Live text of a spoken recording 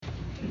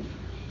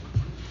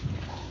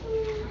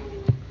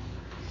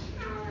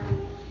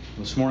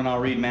This morning I'll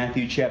read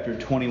Matthew chapter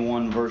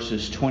 21,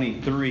 verses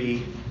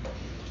 23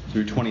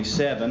 through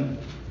 27.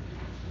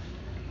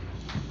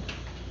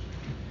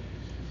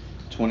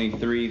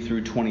 23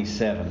 through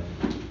 27.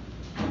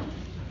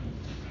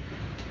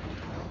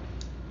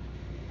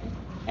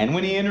 And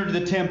when he entered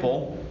the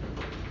temple,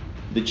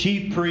 the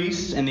chief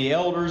priests and the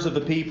elders of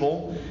the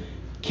people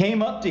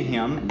came up to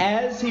him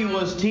as he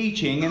was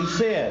teaching and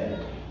said,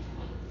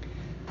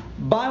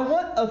 "By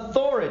what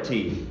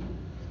authority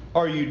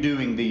are you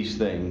doing these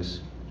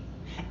things?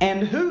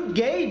 And who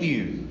gave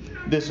you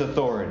this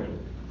authority?"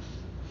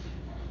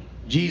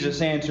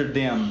 Jesus answered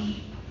them,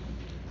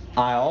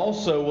 "I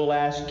also will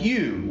ask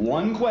you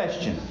one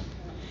question.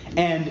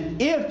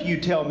 And if you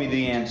tell me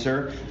the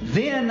answer,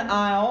 then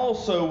I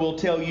also will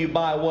tell you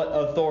by what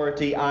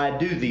authority I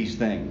do these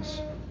things.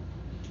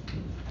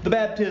 The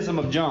baptism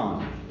of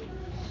John,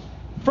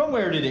 from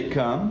where did it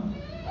come?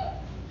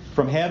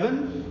 From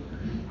heaven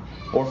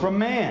or from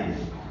man?"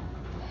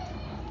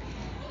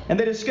 And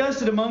they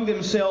discussed it among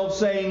themselves,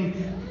 saying,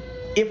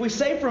 "If we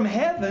say from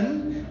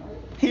heaven,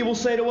 he will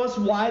say to us,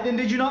 'Why then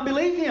did you not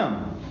believe him?'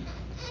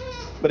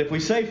 But if we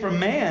say from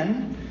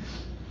man,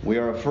 we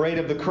are afraid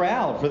of the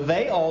crowd, for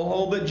they all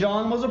hold that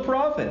John was a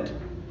prophet."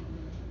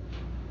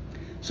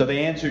 So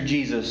they answered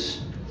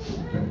Jesus,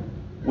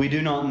 "We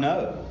do not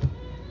know."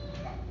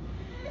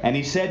 And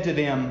he said to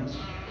them,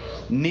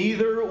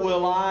 "Neither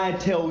will I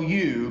tell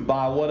you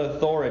by what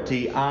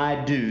authority I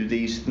do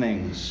these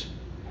things."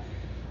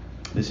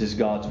 This is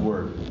God's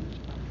Word.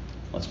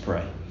 Let's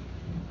pray.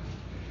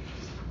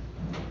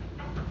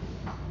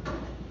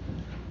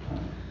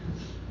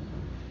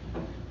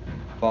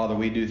 Father,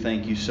 we do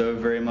thank you so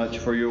very much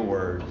for your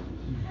Word.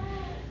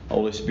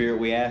 Holy Spirit,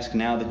 we ask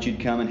now that you'd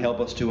come and help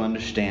us to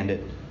understand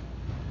it.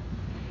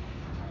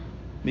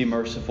 Be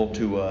merciful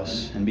to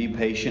us and be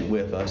patient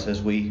with us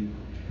as we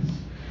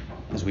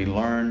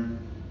learn.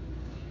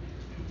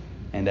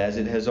 And as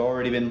it has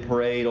already been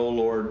prayed, O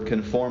Lord,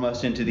 conform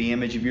us into the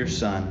image of your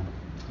Son.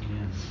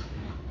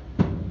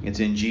 It's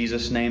in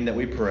Jesus' name that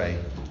we pray.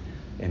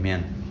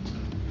 Amen.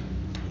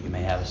 You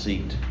may have a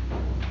seat.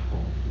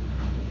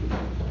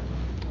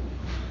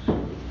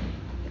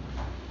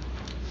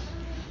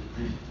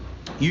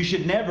 You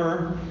should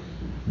never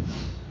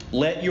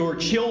let your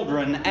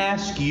children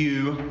ask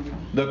you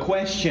the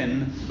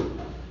question,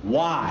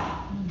 why?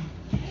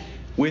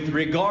 With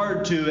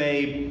regard to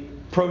a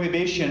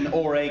prohibition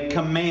or a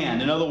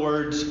command. In other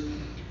words,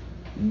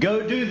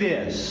 go do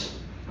this.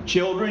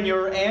 Children,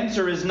 your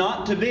answer is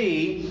not to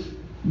be,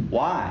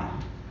 why?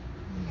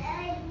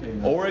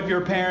 Or if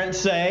your parents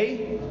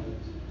say,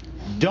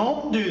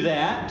 don't do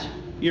that,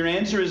 your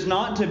answer is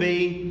not to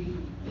be,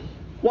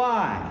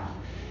 why?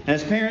 And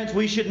as parents,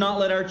 we should not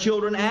let our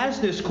children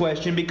ask this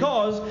question,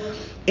 because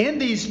in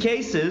these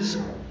cases,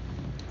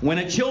 when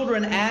a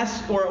child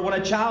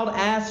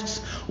asks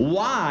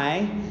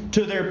why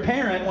to their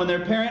parent, when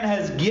their parent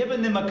has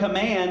given them a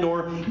command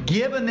or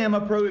given them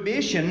a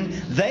prohibition,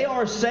 they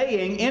are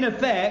saying, in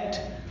effect,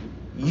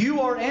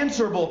 you are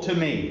answerable to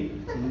me,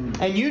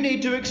 and you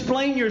need to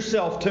explain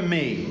yourself to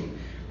me.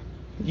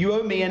 You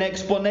owe me an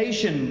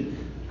explanation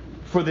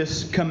for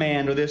this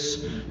command or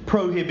this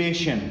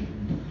prohibition.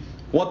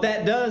 What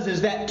that does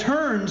is that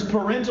turns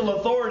parental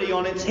authority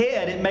on its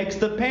head. It makes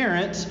the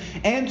parents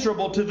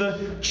answerable to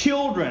the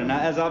children.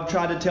 As I've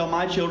tried to tell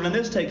my children, and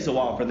this takes a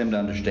while for them to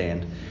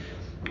understand.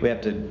 We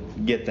have to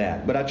get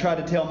that. But I try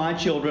to tell my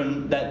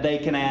children that they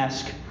can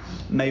ask,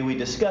 may we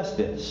discuss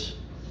this?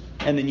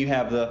 And then you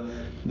have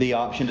the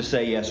option to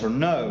say yes or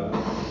no.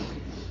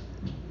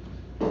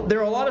 There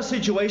are a lot of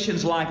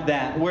situations like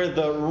that where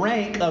the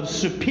rank of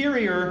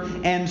superior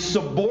and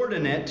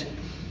subordinate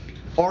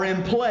are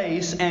in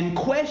place, and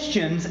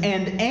questions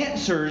and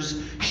answers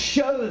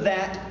show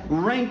that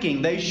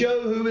ranking. They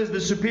show who is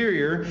the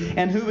superior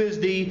and who is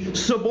the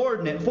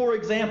subordinate. For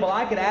example,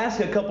 I could ask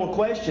a couple of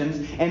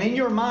questions, and in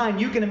your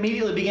mind you can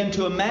immediately begin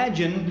to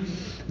imagine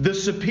the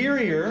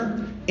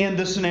superior in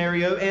the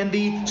scenario and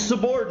the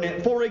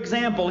subordinate. For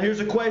example, here's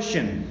a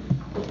question.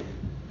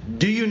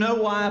 Do you know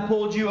why I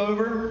pulled you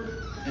over?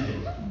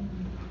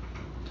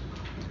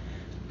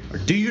 Or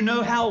do you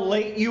know how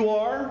late you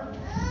are?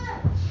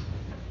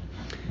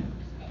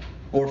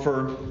 Or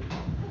for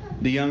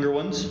the younger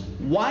ones,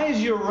 why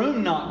is your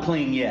room not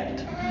clean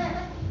yet?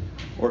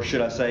 Or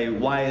should I say,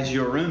 why is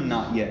your room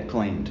not yet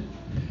cleaned?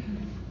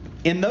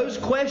 In those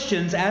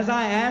questions, as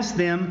I ask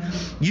them,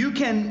 you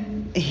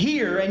can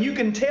hear and you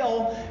can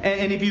tell,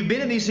 and if you've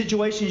been in these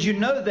situations, you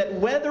know that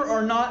whether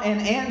or not an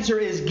answer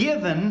is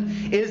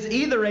given is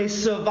either a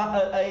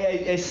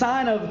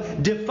sign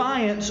of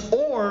defiance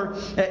or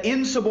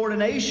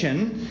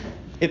insubordination.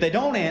 If they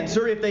don't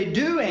answer, if they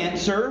do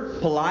answer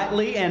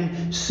politely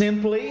and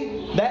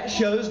simply, that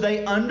shows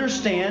they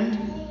understand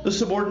the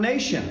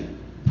subordination.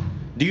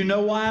 Do you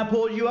know why I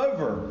pulled you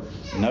over?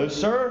 No,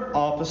 sir,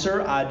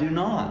 officer, I do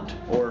not.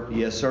 Or,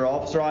 yes, sir,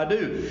 officer, I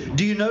do.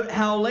 Do you know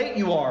how late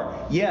you are?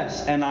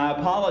 Yes, and I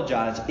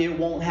apologize. It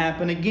won't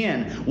happen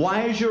again.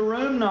 Why is your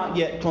room not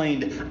yet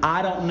cleaned?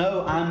 I don't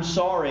know. I'm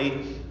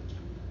sorry.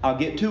 I'll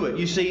get to it.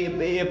 You see,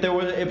 if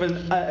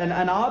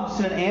an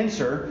obstinate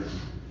answer,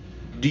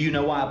 do you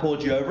know why I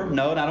pulled you over?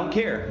 No, and I don't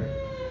care.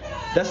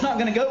 That's not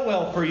going to go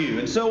well for you,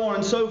 and so on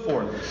and so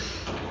forth.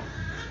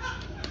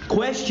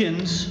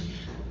 Questions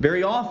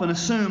very often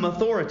assume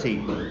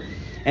authority,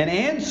 and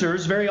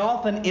answers very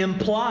often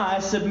imply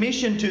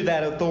submission to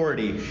that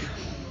authority.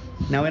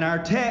 Now, in our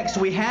text,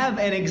 we have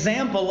an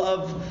example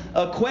of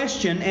a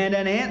question and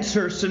an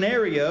answer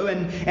scenario.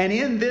 And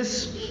in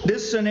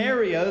this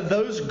scenario,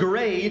 those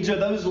grades or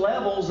those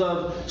levels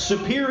of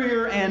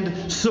superior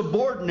and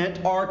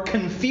subordinate are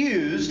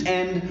confused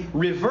and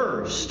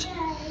reversed.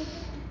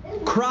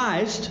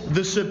 Christ,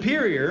 the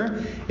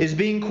superior, is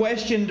being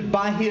questioned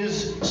by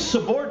His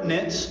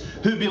subordinates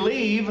who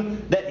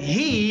believe that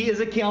He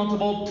is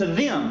accountable to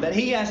them, that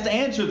He has to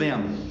answer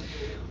them.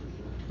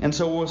 And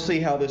so we'll see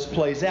how this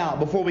plays out.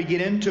 Before we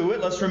get into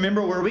it, let's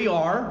remember where we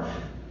are.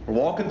 We're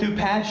walking through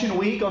Passion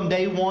Week. On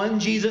day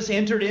 1, Jesus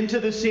entered into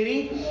the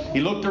city.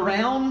 He looked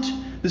around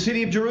the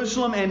city of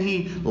Jerusalem and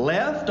He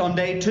left. On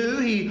day 2,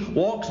 He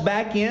walks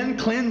back in,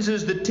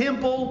 cleanses the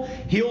temple,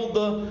 healed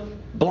the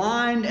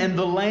blind and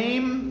the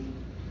lame.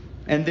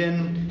 And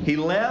then He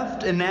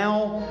left, and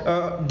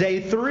now day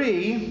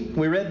 3,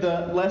 we read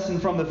the lesson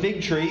from the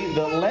fig tree.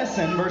 The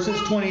lesson, verses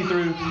 20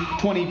 through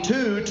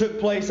 22, took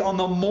place on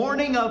the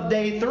morning of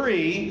day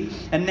 3,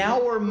 and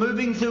now we're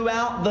moving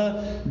throughout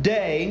the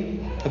day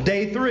of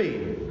day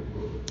 3.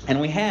 And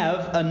we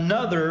have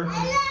another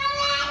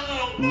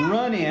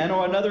run-in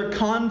or another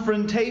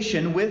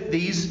confrontation with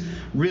these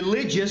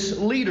religious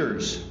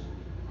leaders.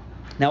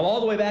 Now,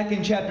 all the way back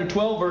in chapter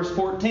 12, verse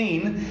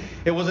 14,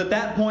 it was at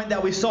that point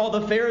that we saw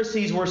the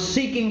Pharisees were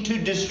seeking to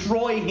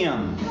destroy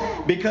Him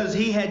because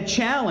He had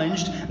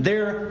challenged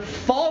their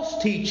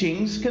false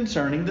teachings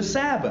concerning the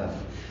Sabbath.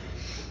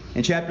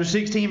 In chapter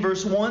 16,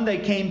 verse 1, they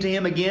came to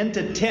Him again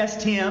to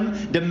test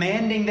Him,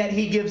 demanding that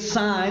He give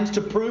signs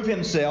to prove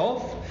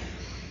Himself.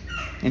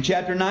 In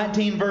chapter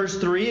 19, verse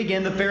 3,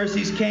 again the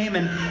Pharisees came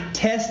and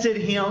tested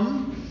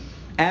Him,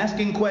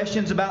 asking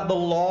questions about the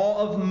law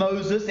of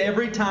Moses.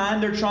 Every time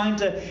they're trying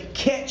to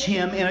catch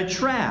Him in a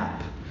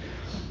trap.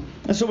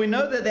 And so we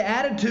know that the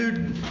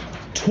attitude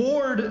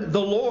toward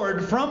the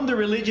Lord from the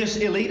religious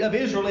elite of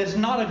Israel is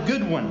not a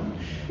good one.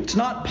 It's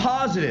not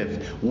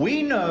positive.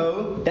 We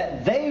know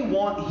that they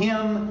want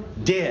Him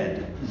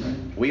dead.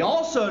 We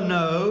also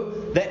know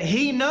that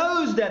He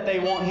knows that they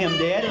want Him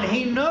dead, and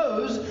He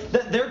knows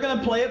that they're going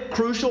to play a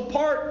crucial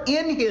part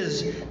in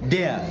His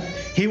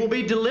death. He will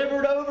be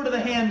delivered over to the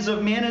hands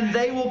of men, and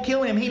they will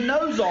kill Him. He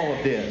knows all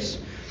of this.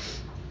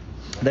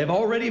 They've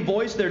already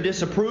voiced their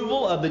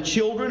disapproval of the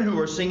children who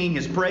are singing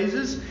His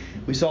praises.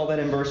 We saw that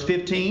in verse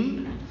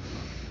 15.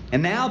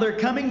 And now they're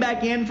coming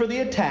back in for the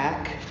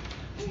attack,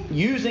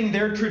 using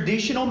their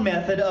traditional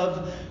method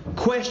of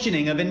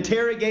questioning, of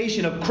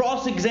interrogation, of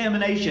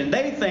cross-examination.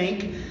 They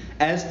think,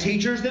 as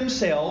teachers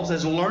themselves,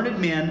 as learned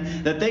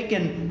men, that they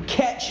can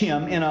catch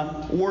Him in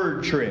a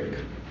word trick.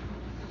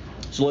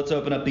 So let's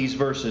open up these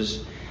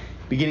verses.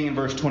 Beginning in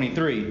verse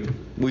 23,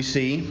 we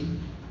see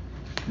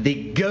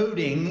the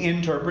goading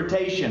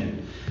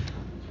interpretation.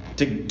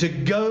 To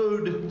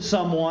goad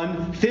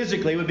someone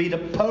physically would be to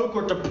poke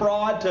or to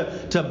prod,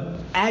 to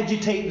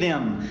agitate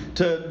them.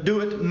 To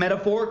do it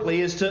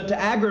metaphorically is to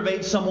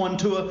aggravate someone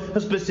to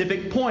a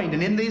specific point.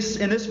 And in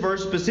this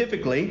verse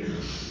specifically,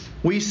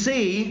 we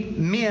see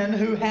men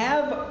who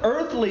have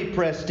earthly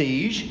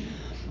prestige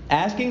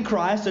asking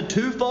Christ a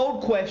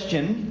twofold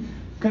question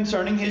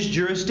concerning His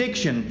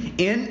jurisdiction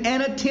in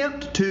an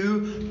attempt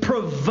to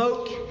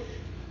provoke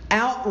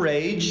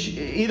outrage,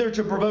 either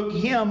to provoke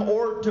Him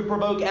or to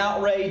provoke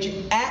outrage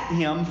at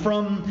Him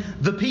from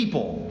the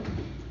people.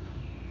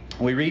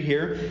 We read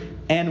here,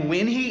 and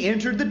when He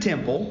entered the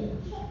temple,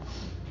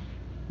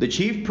 the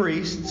chief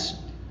priests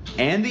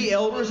and the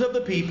elders of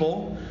the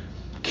people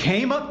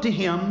came up to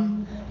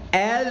Him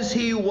as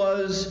He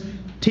was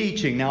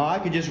teaching. Now I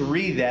could just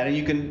read that and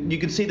you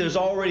can see there's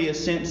already a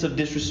sense of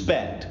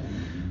disrespect.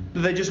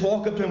 They just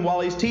walk up to Him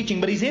while He's teaching,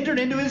 but He's entered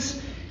into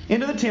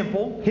the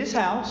temple, His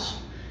house.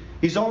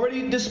 He's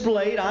already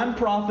displayed, I'm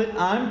prophet,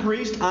 I'm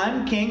priest,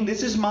 I'm king.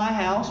 This is my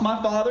house,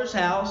 my Father's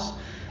house.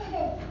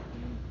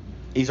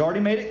 He's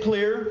already made it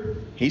clear.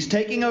 He's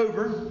taking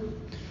over.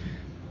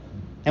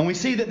 And we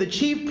see that the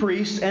chief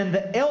priests and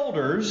the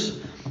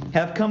elders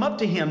have come up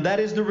to Him.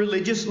 That is the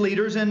religious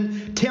leaders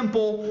and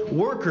temple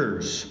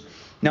workers.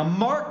 Now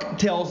Mark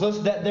tells us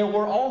that there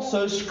were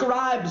also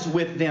scribes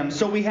with them.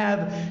 So we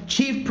have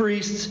chief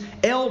priests,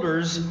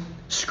 elders,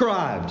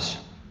 scribes.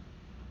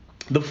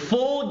 The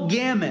full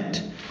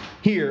gamut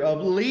here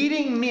of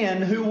leading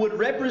men who would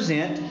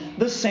represent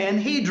the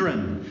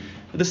Sanhedrin.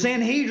 The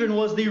Sanhedrin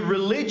was the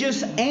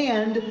religious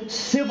and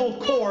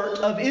civil court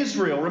of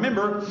Israel.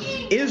 Remember,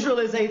 Israel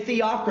is a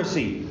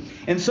theocracy.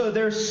 And so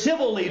their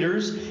civil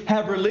leaders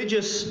have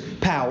religious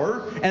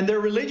power, and their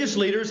religious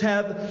leaders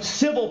have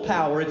civil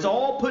power. It's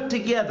all put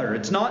together.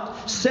 It's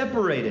not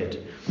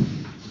separated.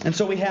 And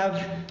so we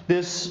have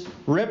this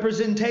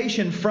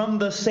representation from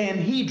the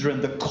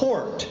Sanhedrin, the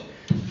court.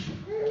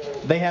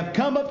 They have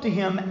come up to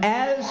Him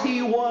as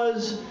He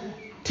was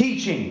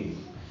teaching.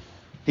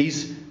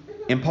 He's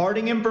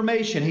imparting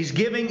information. He's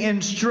giving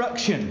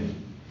instruction.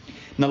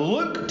 Now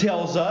Luke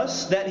tells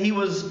us that he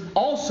was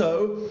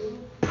also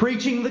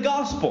preaching the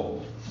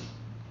gospel,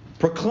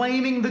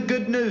 proclaiming the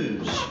good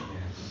news.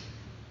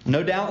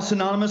 No doubt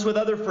synonymous with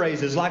other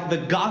phrases like the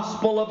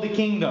gospel of the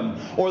kingdom,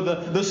 or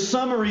the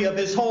summary of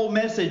his whole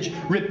message,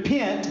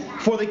 repent,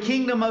 for the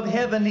kingdom of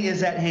heaven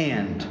is at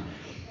hand.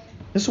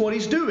 This is what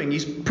he's doing.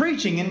 He's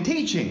preaching and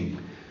teaching.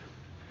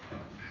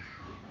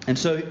 And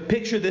so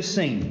picture this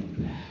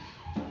scene.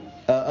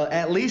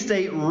 At least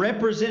a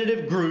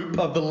representative group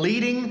of the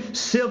leading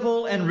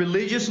civil and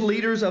religious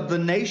leaders of the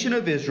nation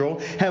of Israel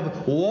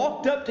have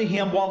walked up to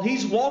him while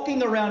he's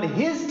walking around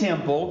his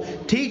temple,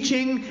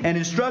 teaching and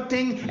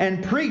instructing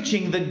and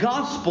preaching the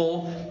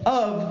gospel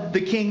of the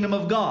kingdom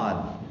of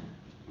God.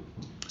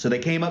 So they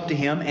came up to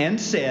him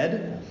and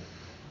said,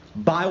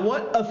 "By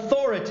what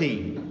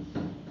authority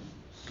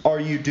are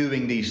you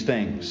doing these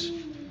things?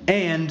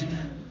 And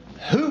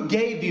who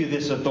gave you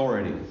this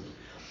authority?"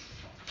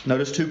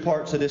 Notice two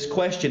parts of this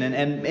question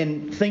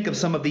and think of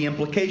some of the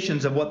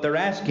implications of what they're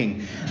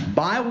asking.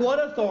 By what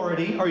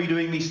authority are you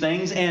doing these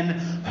things, and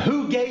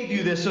who gave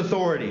you this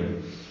authority?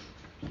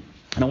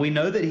 Now we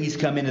know that he's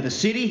come into the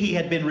city. He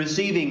had been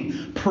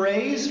receiving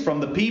praise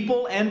from the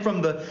people and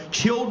from the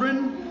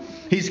children.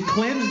 He's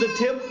cleansed the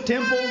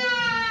temple,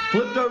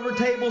 flipped over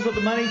tables of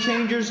the money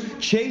changers,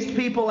 chased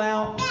people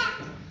out.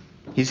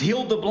 He's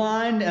healed the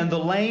blind and the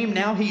lame.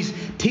 Now he's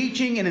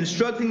teaching and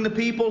instructing the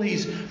people.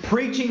 He's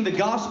preaching the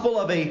gospel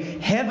of a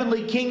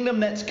heavenly kingdom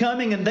that's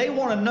coming. And they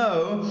want to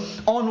know,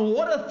 on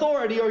what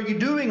authority are you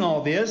doing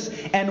all this?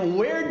 And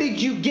where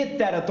did you get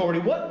that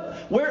authority?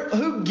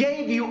 Who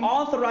gave you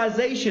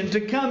authorization to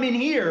come in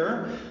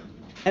here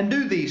and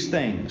do these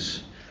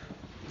things?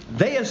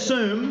 They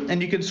assume,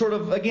 and you can sort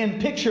of, again,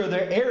 picture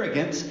their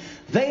arrogance.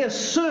 They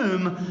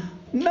assume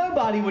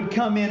nobody would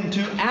come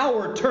into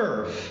our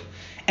turf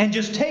and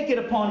just take it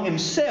upon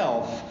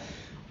himself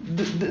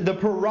the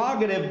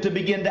prerogative to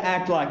begin to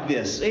act like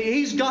this.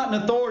 He's got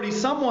an authority.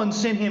 Someone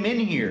sent him in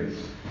here.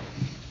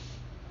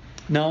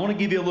 Now, I want to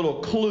give you a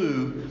little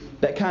clue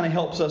that kind of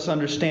helps us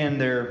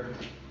understand their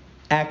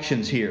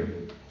actions here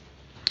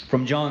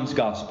from John's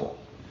Gospel.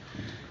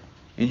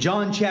 In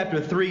John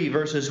chapter 3,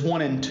 verses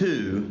 1 and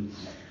 2,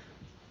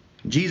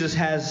 Jesus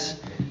has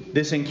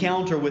this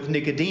encounter with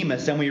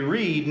Nicodemus, and we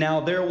read, "Now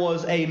there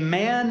was a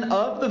man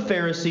of the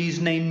Pharisees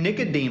named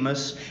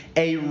Nicodemus,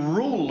 a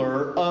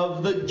ruler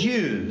of the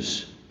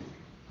Jews.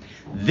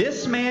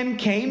 This man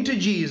came to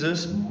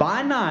Jesus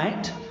by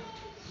night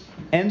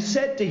and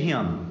said to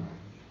him,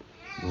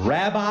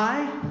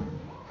 'Rabbi,'"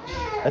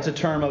 that's a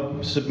term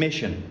of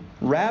submission,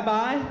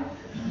 "Rabbi,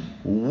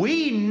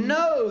 we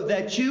know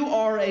that you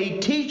are a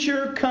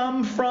teacher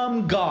come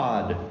from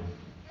God.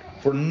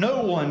 For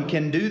no one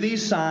can do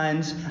these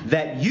signs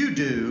that you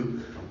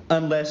do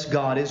unless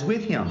God is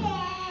with him."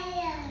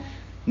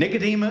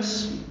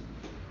 Nicodemus,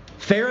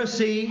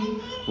 Pharisee,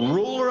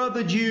 ruler of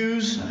the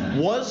Jews,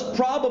 was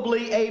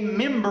probably a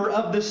member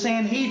of the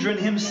Sanhedrin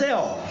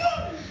himself.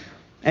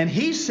 And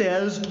he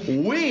says,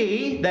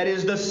 "We," that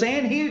is the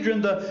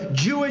Sanhedrin, the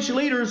Jewish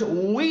leaders,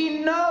 "we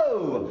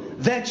know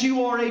that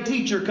you are a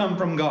teacher come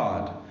from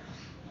God."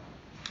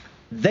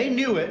 They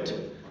knew it.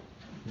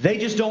 They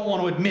just don't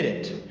want to admit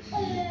it.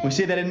 We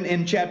see that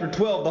in chapter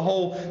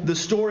 12, the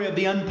story of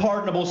the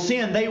unpardonable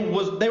sin. They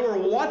were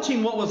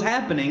watching what was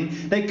happening.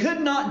 They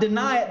could not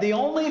deny it. The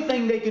only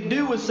thing they could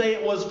do was say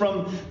it was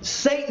from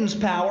Satan's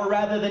power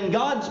rather than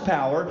God's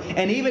power.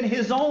 And even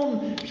his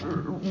own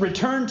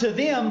return to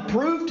them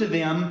proved to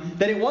them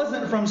that it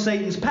wasn't from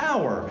Satan's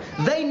power.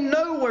 They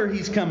know where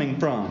he's coming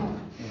from.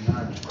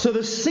 So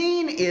the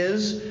scene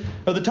is,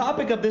 or the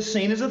topic of this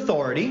scene is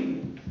authority.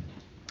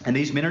 And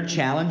these men are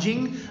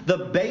challenging the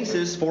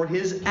basis for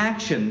his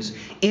actions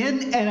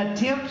in an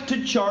attempt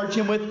to charge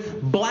him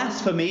with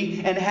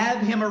blasphemy and have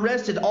him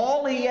arrested.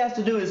 All he has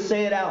to do is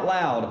say it out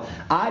loud.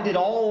 I did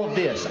all of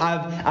this.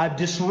 I've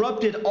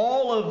disrupted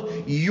all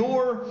of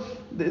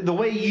the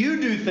way you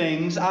do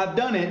things. I've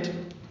done it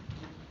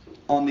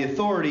on the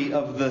authority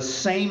of the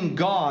same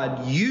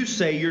God you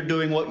say you're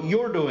doing what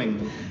you're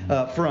doing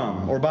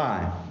from or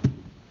by.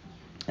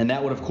 And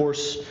that would, of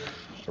course,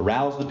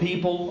 arouse the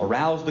people,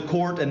 arouse the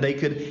court, and they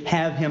could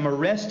have him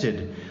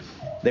arrested.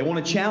 They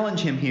want to challenge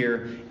him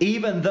here,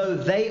 even though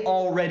they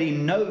already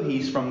know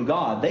he's from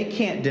God. They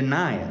can't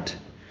deny it.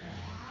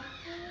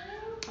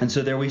 And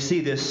so there we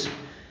see this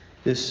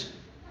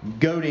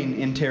goading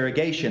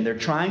interrogation. They're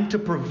trying to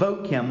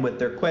provoke him with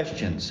their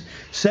questions.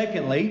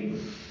 Secondly,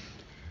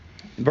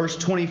 verse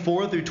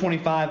 24 through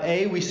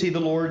 25a, we see the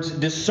Lord's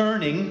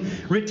discerning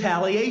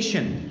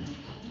retaliation.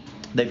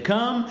 They've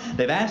come,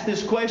 they've asked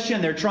this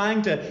question, they're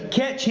trying to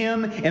catch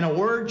him in a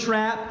word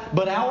trap,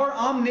 but our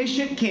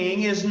omniscient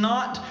King is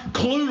not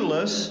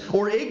clueless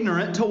or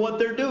ignorant to what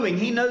they're doing.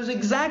 He knows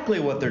exactly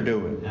what they're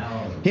doing.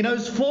 He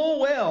knows full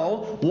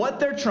well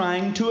what they're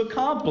trying to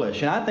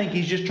accomplish. And I think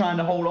he's just trying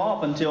to hold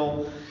off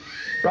until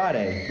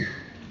Friday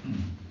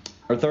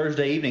or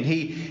Thursday evening.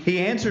 He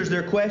answers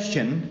their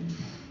question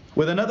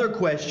with another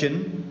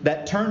question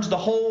that turns the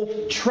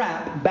whole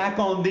trap back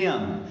on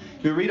them.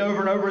 You read over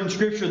and over in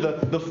Scripture,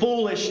 the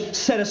foolish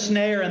set a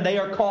snare and they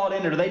are caught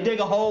in it. Or they dig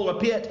a hole, a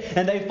pit,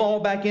 and they fall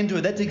back into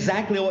it. That's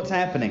exactly what's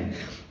happening.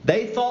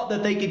 They thought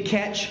that they could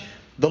catch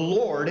the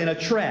Lord in a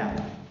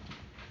trap.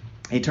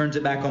 He turns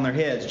it back on their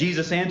heads.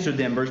 Jesus answered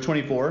them, verse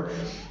 24,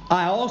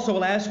 I also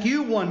will ask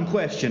you one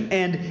question,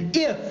 and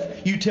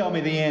if you tell me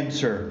the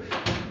answer,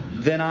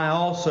 then I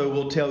also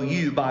will tell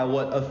you by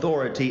what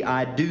authority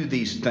I do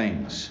these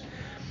things.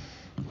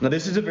 Now,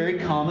 this is a very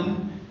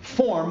common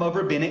form of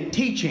rabbinic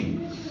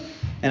teaching.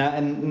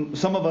 And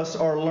some of us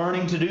are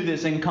learning to do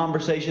this in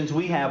conversations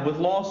we have with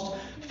lost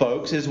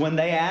folks, is when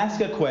they ask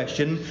a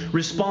question,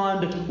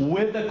 respond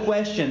with a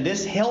question.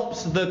 This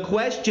helps the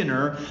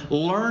questioner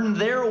learn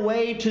their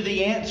way to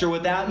the answer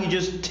without you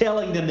just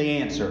telling them the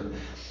answer.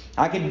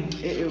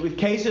 With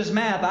Case's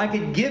math, I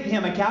could give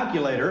him a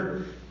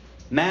calculator,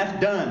 math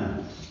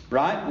done.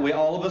 Right?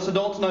 All of us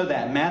adults know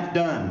that. Math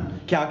done.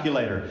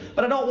 Calculator.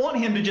 But I don't want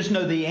him to just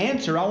know the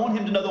answer. I want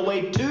him to know the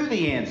way to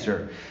the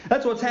answer.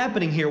 That's what's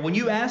happening here. When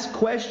you ask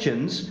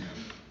questions,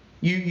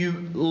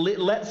 you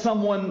let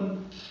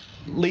someone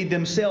lead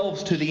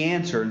themselves to the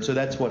answer. And so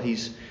that's what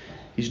he's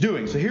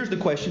doing. So here's the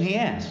question he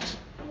asks.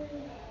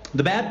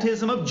 The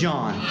baptism of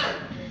John.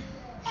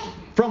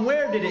 From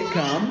where did it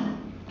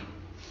come?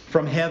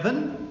 From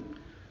heaven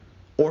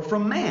or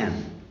from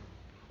man?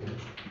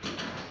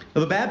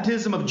 The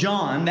baptism of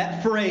John,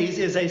 that phrase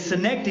is a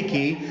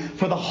synecdoche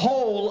for the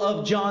whole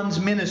of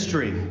John's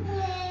ministry.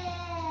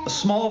 A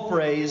small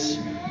phrase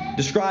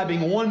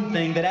describing one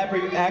thing that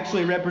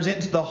actually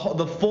represents the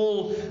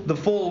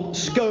full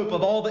scope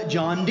of all that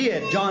John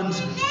did.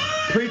 John's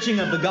preaching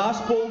of the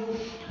gospel,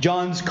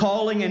 John's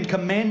calling and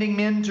commanding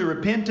men to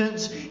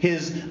repentance,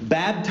 his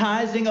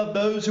baptizing of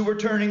those who were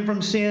turning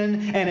from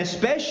sin, and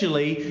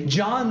especially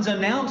John's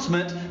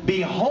announcement,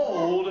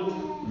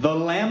 behold, the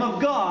Lamb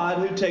of God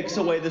who takes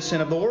away the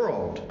sin of the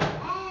world.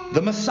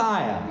 The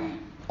Messiah.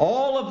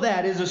 All of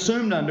that is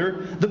assumed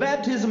under the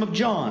baptism of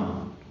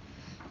John.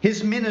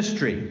 His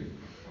ministry.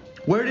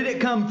 Where did it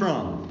come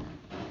from?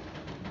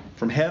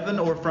 From heaven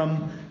or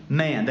from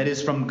man? That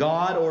is, from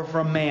God or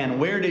from man?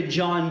 Where did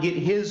John get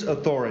his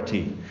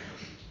authority?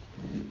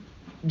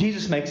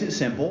 Jesus makes it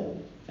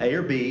simple. A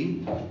or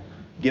B.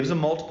 Gives a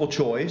multiple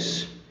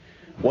choice.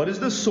 What is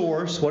the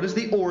source? What is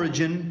the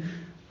origin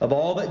of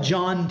all that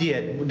John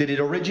did? Did it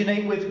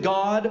originate with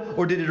God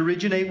or did it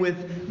originate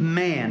with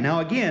man? Now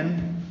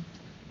again,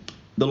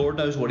 the Lord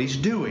knows what He's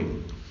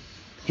doing.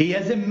 He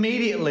has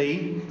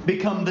immediately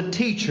become the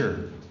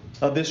teacher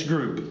of this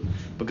group.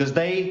 Because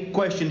they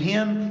questioned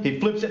Him, He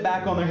flips it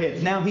back on their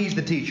heads. Now He's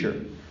the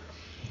teacher.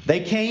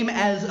 They came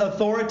as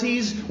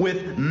authorities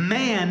with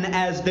man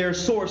as their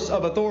source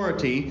of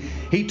authority.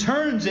 He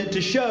turns it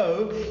to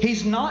show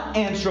He's not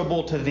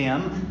answerable to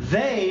them.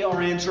 They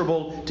are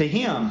answerable to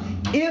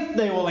Him. If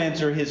they will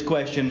answer His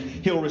question,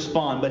 He'll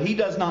respond. But He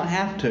does not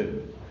have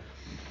to.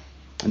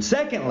 And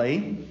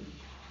secondly,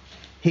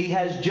 He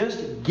has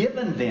just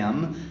given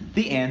them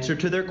the answer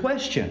to their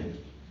question.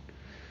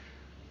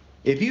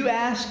 If you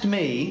asked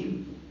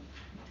me,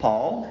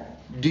 Paul,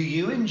 do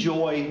you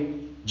enjoy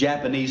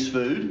Japanese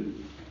food?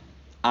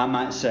 I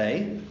might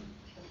say,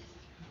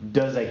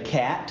 does a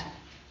cat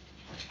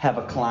have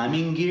a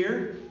climbing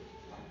gear?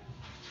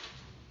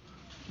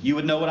 You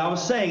would know what I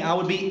was saying. I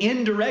would be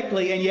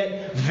indirectly and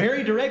yet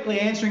very directly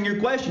answering your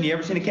question. You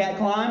ever seen a cat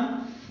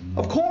climb?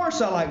 Of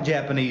course I like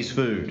Japanese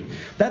food.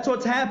 That's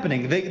what's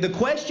happening. The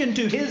question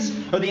to his,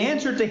 or the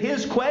answer to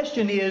his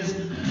question is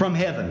from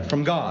heaven,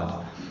 from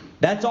God.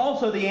 That's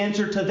also the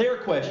answer to their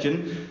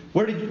question.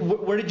 Where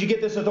did you get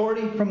this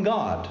authority? From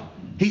God.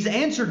 He's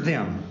answered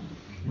them.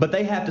 But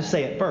they have to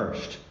say it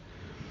first.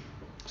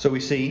 So we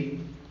see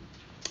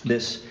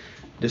this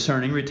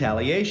discerning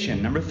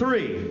retaliation. Number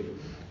 3,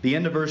 the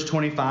end of verse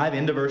 25,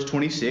 end of verse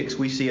 26,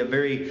 we see a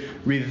very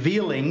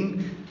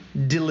revealing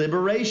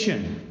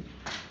deliberation.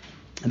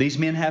 These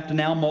men have to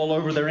now mull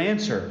over their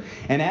answer.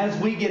 And as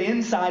we get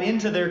insight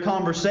into their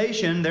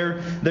conversation,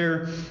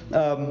 their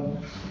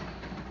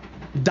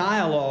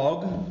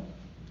dialogue,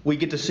 we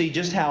get to see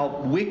just how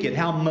wicked,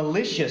 how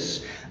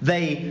malicious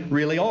they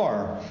really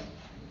are.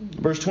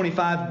 Verse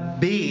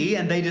 25b,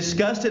 and they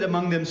discussed it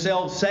among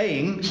themselves,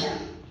 saying,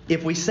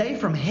 if we say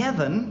from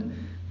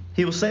heaven,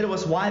 He will say to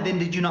us, why then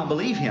did you not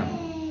believe Him?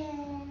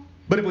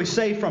 But if we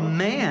say from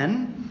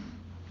man,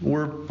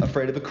 we're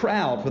afraid of the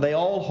crowd, for they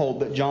all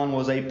hold that John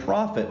was a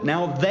prophet.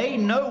 Now they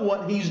know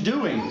what he's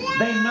doing.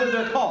 They know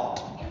they're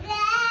caught.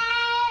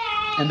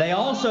 And they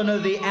also know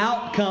the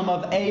outcome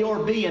of A or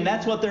B, and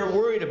that's what they're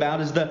worried about,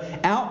 is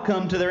the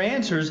outcome to their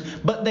answers.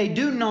 But they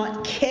do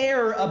not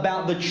care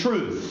about the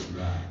truth.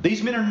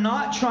 These men are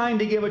not trying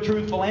to give a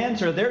truthful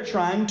answer. They're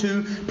trying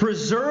to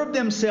preserve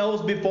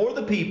themselves before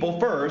the people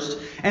first,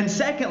 and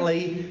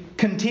secondly,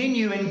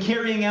 continue in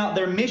carrying out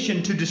their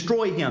mission to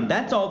destroy Him.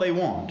 That's all they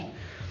want.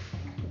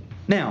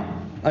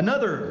 Now,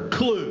 another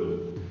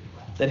clue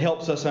that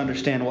helps us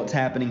understand what's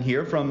happening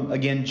here from,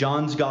 again,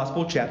 John's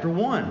Gospel, chapter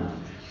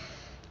 1.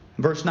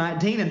 Verse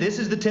 19, and this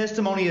is the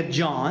testimony of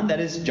John, that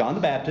is John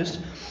the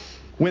Baptist,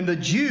 when the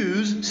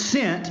Jews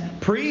sent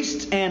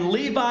priests and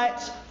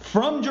Levites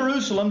from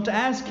Jerusalem to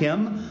ask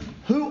him,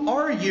 "Who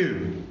are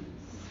you?"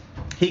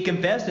 He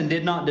confessed and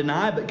did not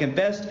deny, but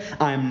confessed,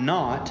 "I am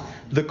not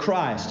the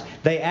Christ."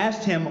 They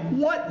asked him,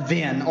 "What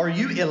then? Are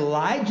you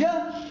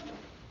Elijah?"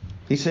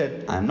 He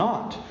said, "I'm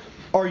not."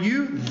 "Are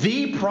you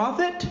the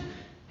prophet?"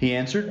 He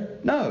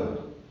answered, "No."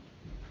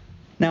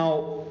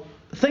 Now,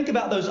 think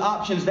about those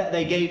options that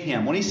they gave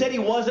him. When he said he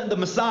wasn't the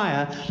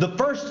Messiah,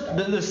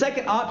 the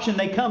second option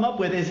they come up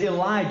with is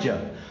Elijah.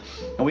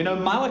 And we know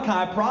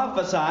Malachi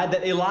prophesied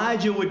that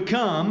Elijah would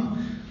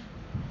come,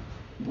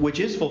 which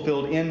is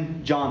fulfilled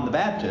in John the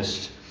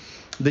Baptist.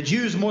 The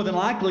Jews more than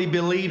likely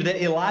believed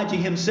that Elijah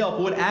himself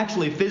would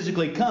actually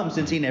physically come,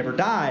 since he never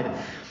died.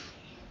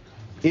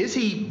 Is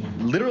he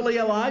literally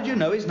Elijah?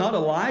 No, he's not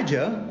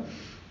Elijah.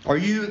 Are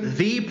you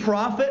the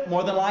prophet?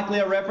 More than likely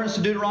a reference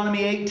to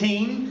Deuteronomy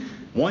 18.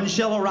 One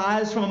shall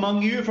arise from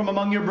among you, from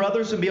among your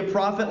brothers, and be a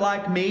prophet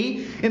like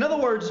me. In other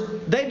words,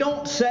 they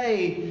don't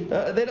say,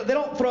 they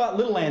don't throw out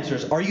little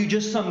answers. Are you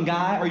just some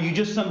guy? Are you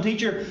just some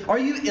teacher? Are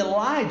you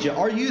Elijah?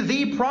 Are you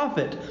the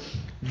prophet?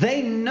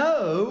 They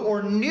know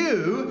or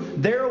knew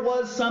there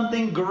was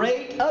something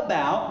great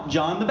about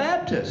John the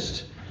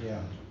Baptist. Yeah.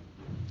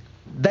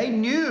 They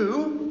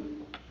knew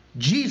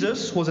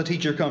Jesus was a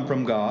teacher come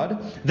from God.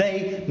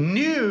 They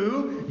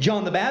knew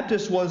John the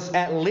Baptist was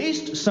at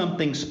least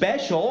something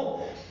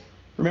special.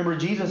 Remember,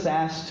 Jesus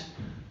asked,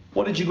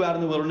 "What did you go out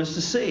in the wilderness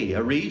to see?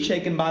 A reed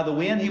shaken by the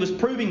wind?" He was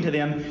proving to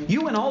them,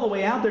 you went all the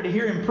way out there to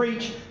hear him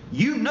preach.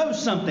 You know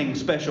something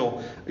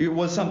special. It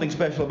was something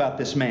special about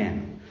this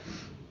man.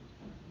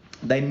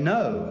 They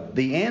know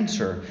the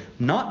answer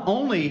not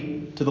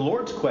only to the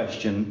Lord's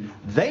question,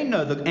 they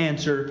know the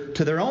answer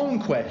to their own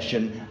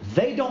question.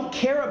 They don't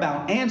care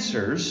about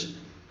answers.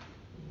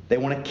 They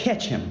want to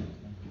catch him.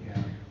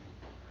 Yeah.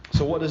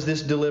 So what does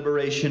this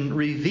deliberation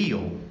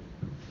reveal?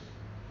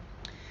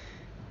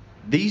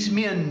 These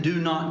men do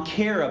not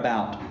care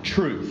about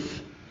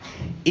truth,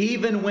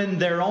 even when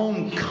their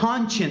own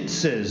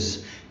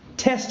consciences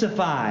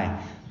testify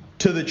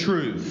to the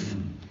truth.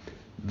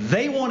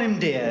 They want him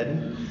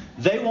dead.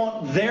 They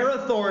want their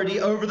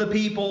authority over the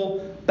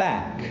people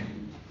back.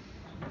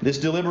 This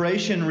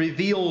deliberation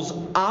reveals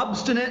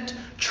obstinate,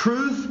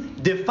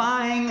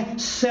 truth-defying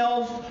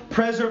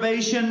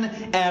self-preservation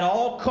at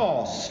all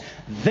costs.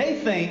 They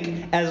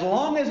think as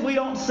long as we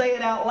don't say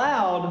it out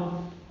loud,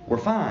 we're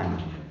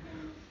fine.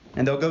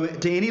 And they'll go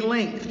to any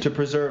length to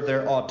preserve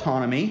their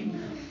autonomy,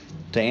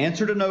 to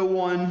answer to no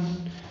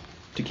one,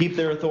 to keep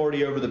their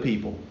authority over the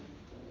people.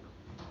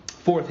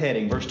 Fourth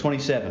heading, verse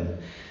 27.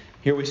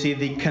 Here we see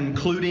the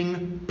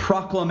concluding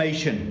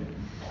proclamation.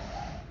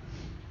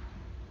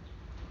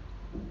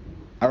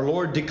 Our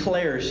Lord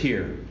declares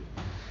here,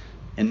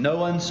 in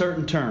no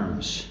uncertain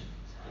terms,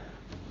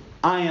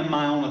 "I am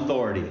my own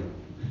authority.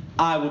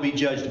 I will be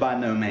judged by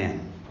no man."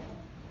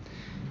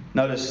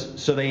 Notice,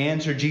 so they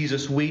answer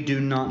Jesus, "We do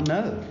not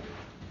know,"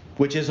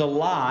 which is a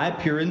lie,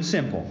 pure and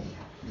simple.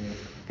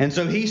 And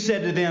so he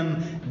said to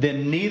them,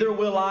 "Then neither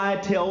will I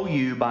tell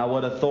you by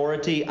what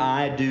authority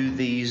I do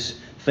these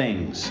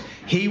things."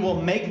 He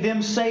will make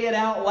them say it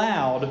out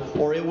loud,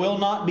 or it will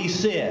not be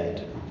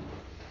said.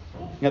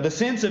 Now the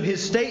sense of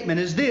his statement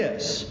is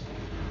this: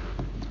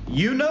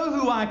 you know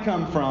who I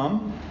come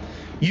from,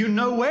 you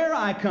know where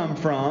I come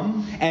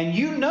from, and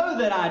you know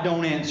that I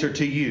don't answer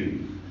to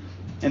you.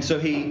 And so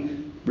he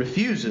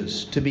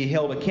refuses to be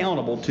held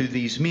accountable to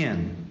these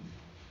men.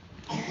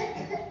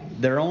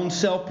 Their own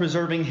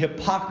self-preserving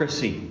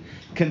hypocrisy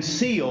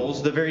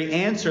conceals the very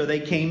answer they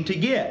came to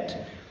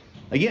get.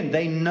 Again,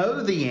 they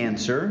know the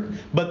answer,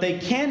 but they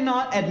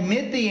cannot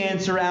admit the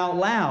answer out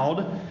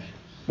loud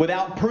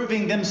without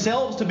proving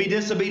themselves to be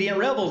disobedient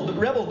rebels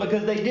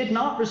because they did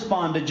not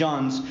respond to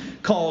John's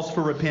calls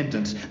for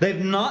repentance.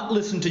 They've not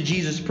listened to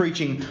Jesus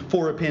preaching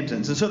for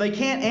repentance. And so they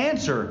can't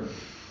answer.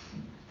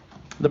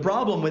 The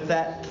problem with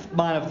that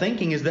line of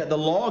thinking is that the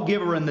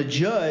lawgiver and the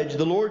judge,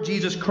 the Lord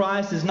Jesus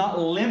Christ, is not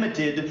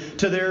limited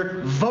to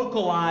their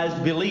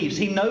vocalized beliefs.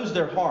 He knows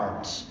their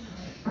hearts.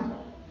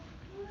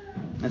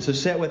 And so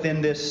set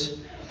within this,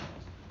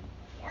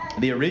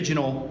 the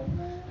original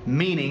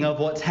meaning of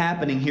what's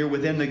happening here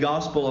within the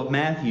Gospel of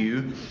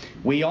Matthew,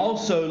 we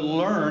also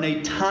learn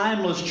a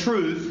timeless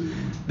truth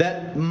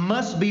that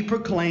must be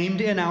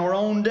proclaimed in our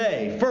own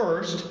day.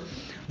 First,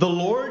 the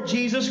Lord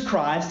Jesus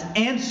Christ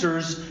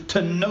answers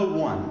to no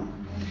one.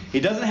 He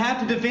doesn't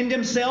have to defend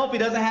himself. He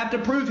doesn't have to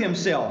prove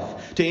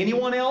himself to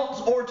anyone else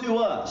or to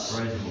us.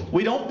 Right.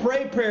 We don't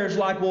pray prayers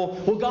like, well,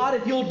 God,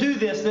 if you'll do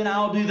this, then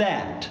I'll do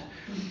that.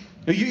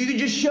 You can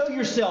just show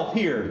yourself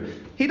here.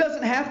 He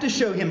doesn't have to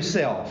show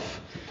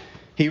himself.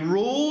 He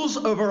rules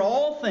over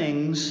all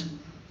things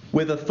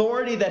with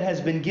authority that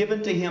has been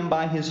given to him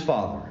by his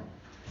Father.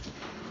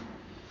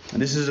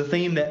 And this is a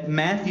theme that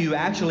Matthew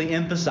actually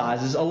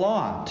emphasizes a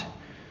lot.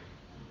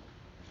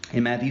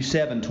 In Matthew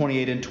 7,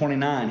 28 and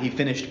 29, he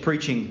finished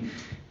preaching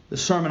the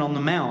Sermon on the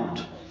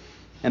Mount.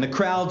 And the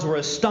crowds were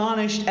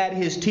astonished at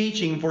his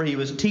teaching, for he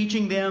was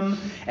teaching them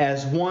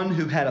as one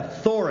who had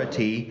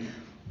authority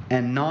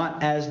and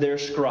not as their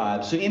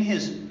scribes. So in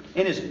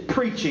his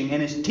preaching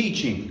and his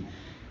teaching,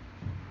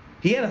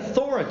 he had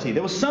authority.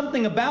 There was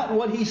something about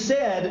what he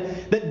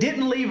said that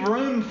didn't leave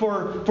room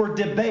for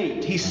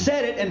debate. He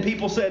said it and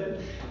people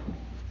said,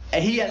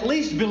 he at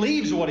least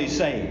believes what he's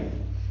saying.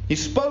 He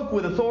spoke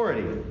with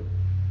authority.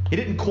 He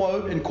didn't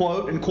quote and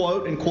quote and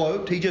quote and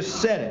quote. He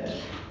just said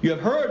it. You have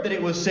heard that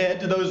it was said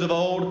to those of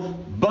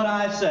old, but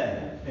I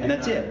say. And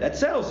that's it. That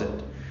settles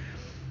it.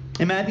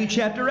 In Matthew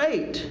chapter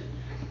 8,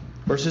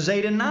 verses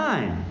 8 and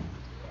 9.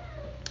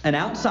 An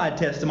outside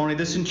testimony,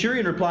 the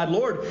centurion replied,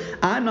 Lord,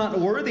 I'm not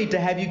worthy to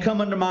have you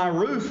come under my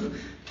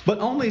roof, but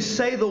only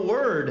say the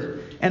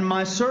word, and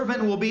my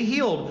servant will be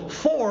healed.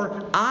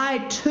 For I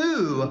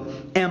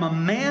too am a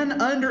man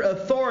under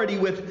authority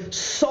with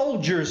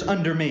soldiers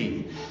under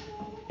me.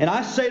 And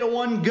I say to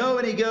one, go,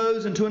 and he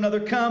goes, and to another,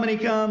 come, and he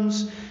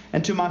comes,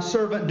 and to my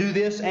servant, do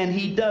this, and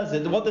he does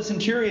it. What the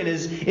centurion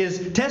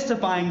is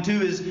testifying to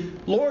is,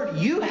 Lord,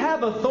 you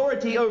have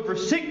authority over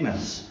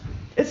sickness.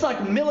 It's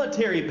like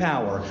military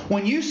power.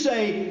 When you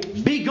say,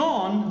 be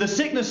gone, the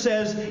sickness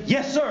says,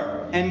 yes,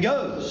 sir, and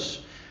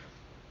goes.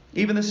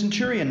 Even the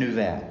centurion knew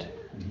that.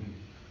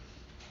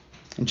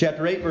 In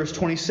chapter 8, verse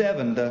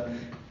 27, the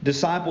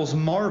disciples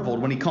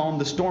marveled when he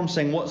calmed the storm,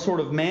 saying, what sort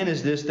of man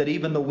is this that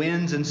even the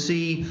winds and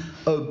sea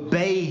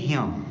obey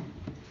him?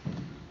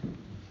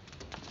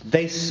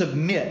 They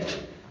submit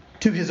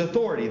to his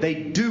authority. They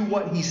do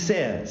what he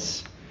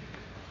says.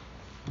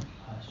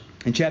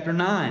 In chapter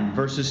 9,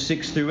 verses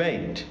 6 through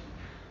 8,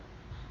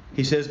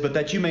 he says, but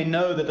that you may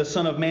know that the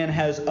Son of Man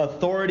has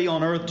authority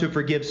on earth to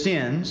forgive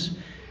sins.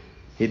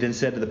 He then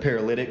said to the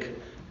paralytic,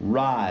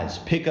 rise,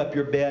 pick up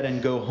your bed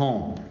and go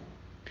home.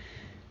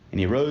 And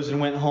he rose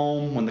and went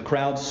home. When the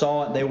crowd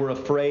saw it, they were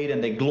afraid,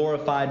 and they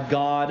glorified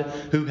God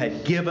who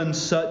had given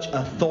such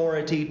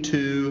authority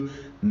to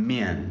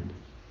men.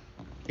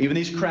 Even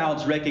these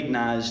crowds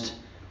recognized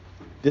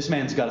this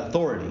man's got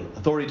authority.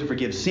 Authority to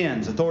forgive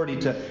sins. Authority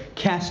to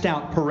cast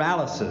out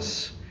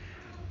paralysis.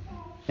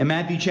 In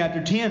Matthew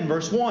chapter 10,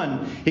 verse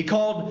 1, he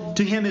called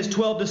to him his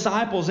 12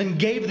 disciples and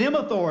gave them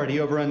authority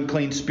over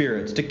unclean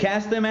spirits, to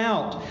cast them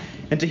out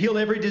and to heal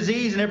every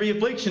disease and every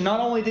affliction. Not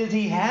only did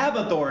he have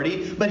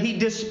authority, but he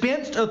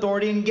dispensed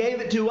authority and gave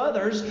it to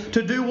others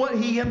to do what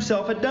he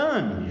himself had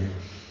done.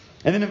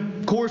 And then,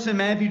 of course, in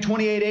Matthew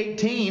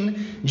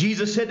 28:18,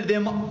 Jesus said to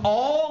them,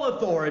 all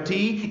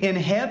authority in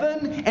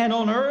heaven and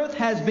on earth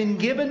has been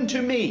given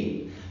to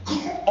me.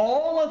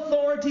 All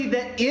authority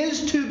that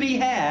is to be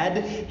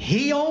had,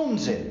 he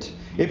owns it.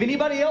 If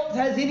anybody else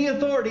has any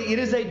authority, it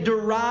is a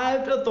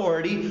derived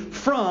authority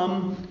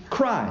from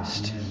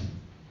Christ.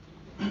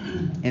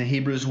 In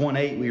Hebrews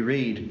 1:8 we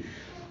read,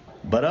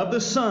 but of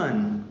the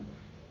Son,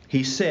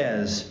 he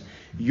says,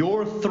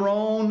 your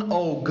throne,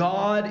 O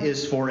God,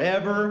 is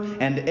forever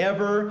and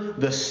ever.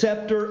 The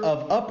scepter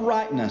of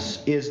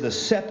uprightness is the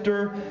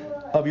scepter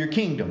of your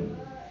kingdom.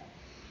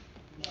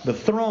 The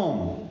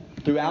throne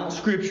throughout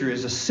Scripture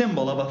is a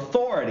symbol of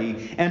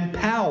authority and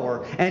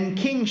power and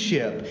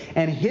kingship.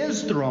 And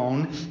his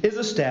throne is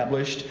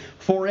established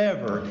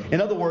forever.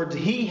 In other words,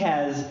 he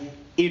has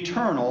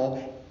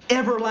eternal,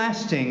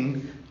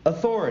 everlasting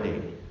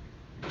authority.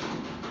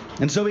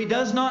 And so he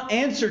does not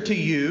answer to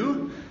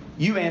you.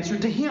 You answer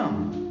to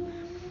him.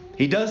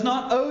 He does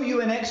not owe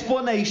you an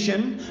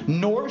explanation,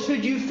 nor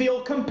should you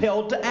feel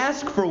compelled to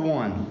ask for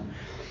one.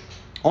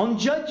 On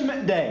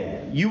Judgment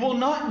Day, you will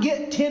not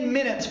get 10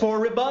 minutes for a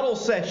rebuttal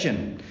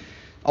session.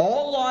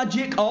 All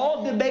logic,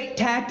 all debate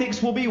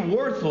tactics will be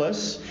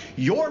worthless.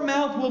 Your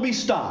mouth will be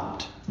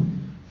stopped.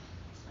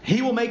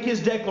 He will make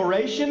his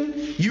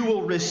declaration. You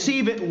will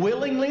receive it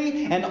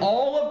willingly, and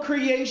all of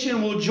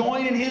creation will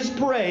join in his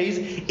praise,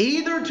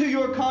 either to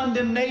your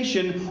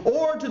condemnation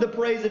or to the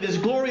praise of his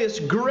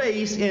glorious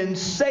grace in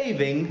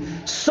saving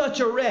such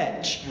a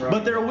wretch. Right.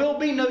 But there will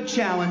be no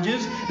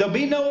challenges, there'll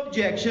be no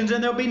objections,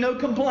 and there'll be no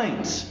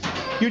complaints.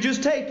 You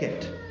just take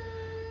it.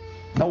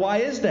 Now, why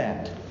is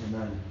that?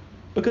 Amen.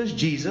 Because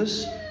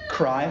Jesus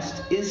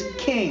Christ is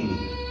King.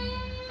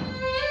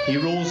 He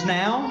rules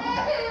now,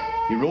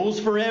 he rules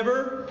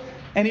forever,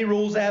 and he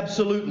rules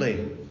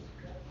absolutely.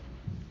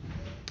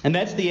 And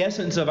that's the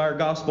essence of our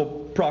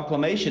gospel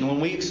proclamation.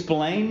 When we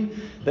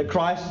explain that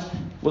Christ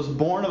was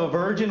born of a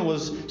virgin,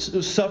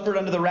 suffered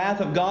under the wrath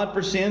of God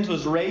for sins,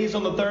 was raised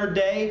on the third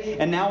day,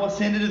 and now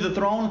ascended to the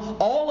throne,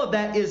 all of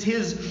that is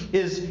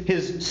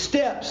his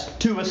steps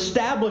to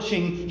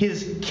establishing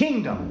his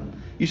kingdom.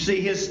 You see,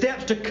 his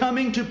steps to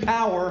coming to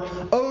power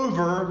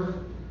over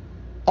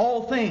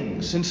all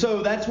things. And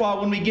so that's why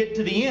when we get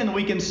to the end,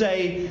 we can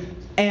say,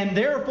 and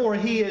therefore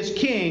he is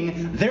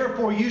king,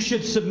 therefore you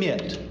should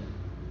submit.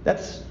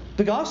 That's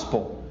the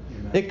gospel.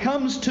 Amen. It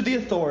comes to the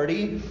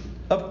authority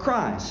of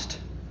Christ.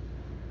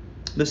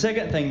 The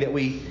second thing that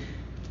we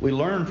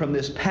learn from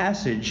this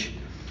passage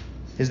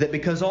is that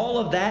because all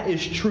of that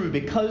is true,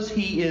 because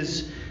he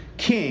is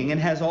king and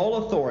has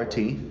all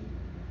authority,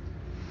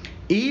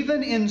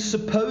 even in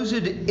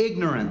supposed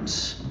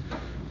ignorance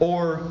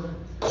or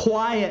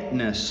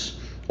quietness,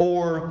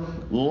 or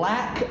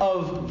lack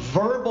of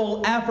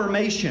verbal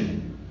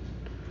affirmation.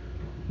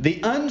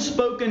 The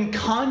unspoken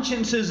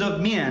consciences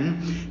of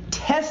men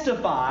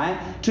testify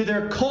to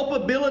their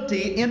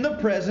culpability in the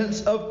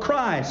presence of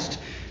Christ,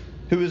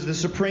 who is the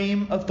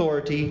supreme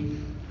authority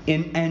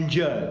and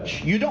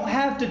judge. You don't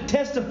have to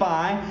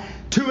testify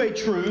to a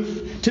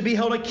truth to be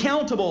held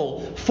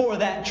accountable for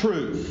that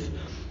truth.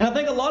 And I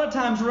think a lot of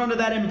times we're under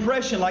that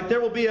impression, like there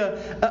will be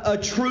a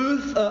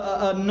truth,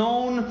 a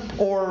known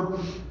or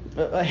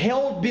a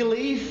held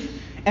belief,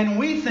 and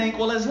we think,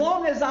 well, as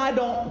long as I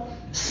don't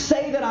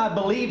say that I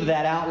believe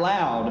that out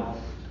loud,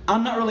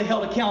 I'm not really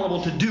held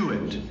accountable to do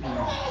it.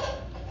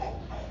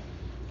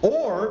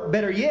 Or,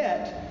 better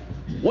yet,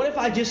 what if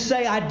I just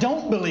say I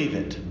don't believe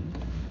it?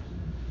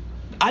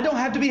 I don't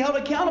have to be held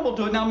accountable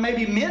to it. Now,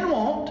 maybe men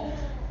won't.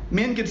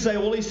 Men could say,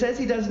 well, he says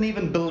he doesn't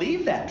even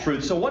believe that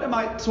truth. So what am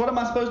I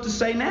supposed to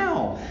say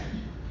now?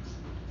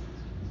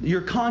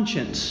 Your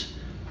conscience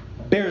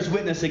bears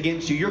witness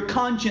against you. Your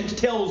conscience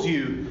tells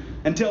you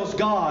and tells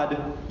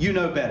God you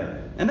know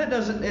better. And it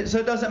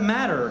doesn't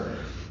matter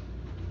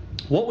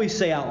what we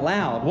say out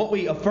loud, what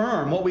we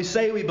affirm, what we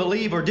say we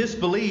believe or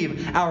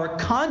disbelieve. Our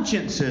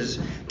consciences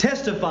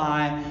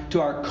testify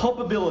to our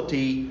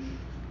culpability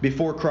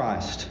before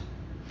Christ.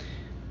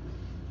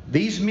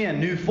 These men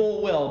knew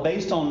full well,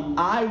 based on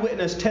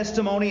eyewitness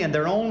testimony and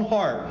their own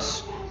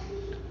hearts,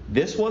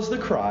 this was the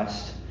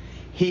Christ.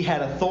 He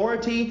had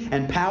authority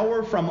and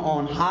power from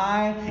on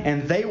high,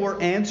 and they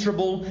were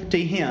answerable to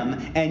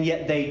Him, and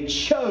yet they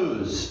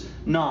chose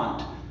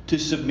not to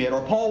submit.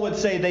 Or Paul would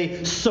say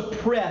they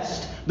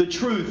suppressed the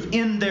truth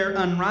in their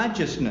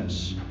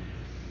unrighteousness.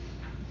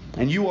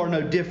 And you are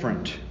no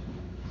different.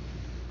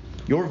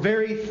 Your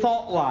very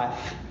thought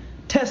life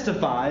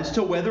testifies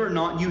to whether or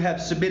not you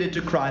have submitted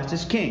to Christ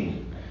as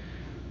King.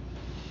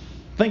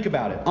 Think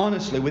about it,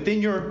 honestly,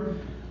 within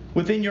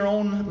your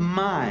own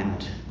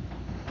mind.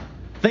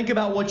 Think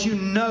about what you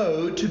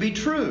know to be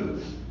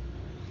true.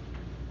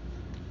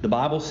 The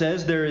Bible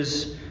says there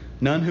is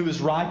none who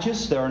is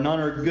righteous, there are none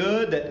who are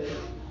good, that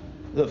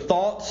the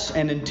thoughts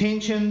and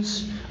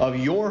intentions of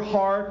your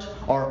heart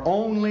are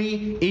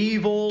only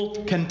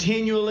evil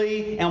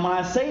continually. And when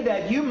I say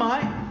that, you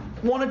might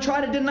want to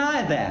try to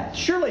deny that.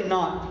 Surely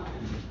not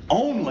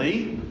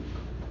only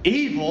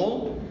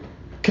evil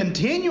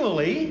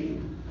continually,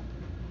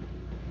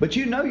 but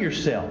you know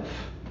yourself.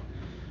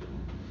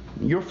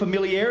 Your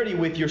familiarity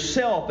with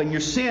yourself and your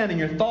sin and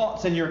your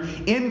thoughts and your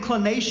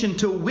inclination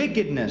to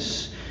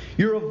wickedness,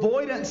 your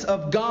avoidance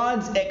of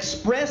God's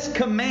express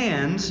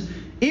commands,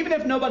 even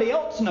if nobody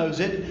else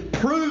knows it,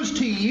 proves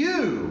to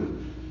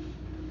you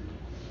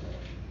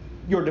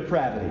your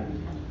depravity.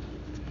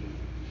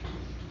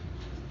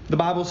 The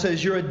Bible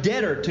says you're a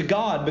debtor to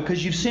God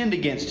because you've sinned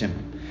against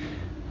Him.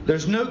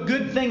 There's no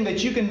good thing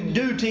that you can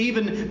do to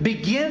even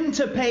begin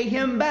to pay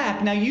Him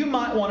back. Now, you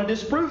might want to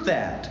disprove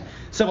that.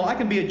 So, well, I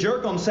can be a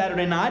jerk on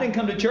Saturday night and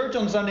come to church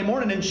on Sunday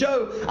morning and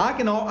show I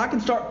can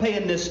start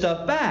paying this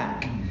stuff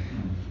back.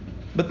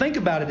 But think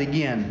about it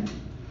again.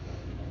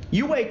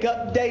 You wake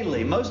up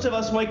daily. Most of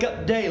us wake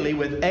up daily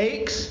with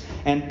aches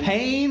and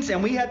pains,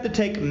 and we have to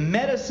take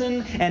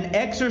medicine and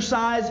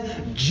exercise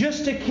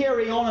just to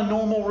carry on a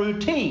normal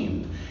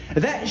routine.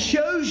 That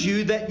shows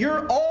you that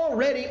you're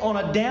already on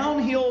a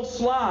downhill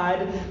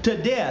slide to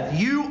death.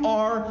 You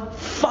are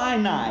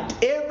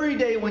finite. Every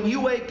day when you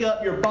wake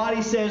up, your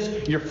body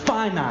says, you're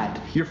finite,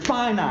 you're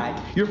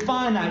finite, you're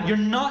finite. You're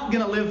not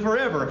going to live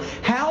forever.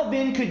 How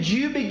then could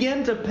you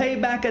begin to pay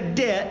back a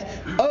debt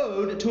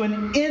owed to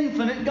an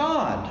infinite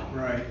God?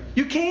 Right.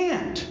 You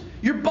can't.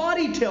 Your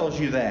body tells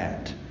you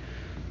that.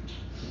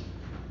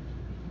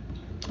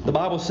 The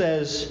Bible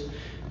says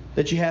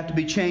that you have to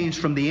be changed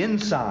from the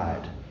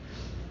inside.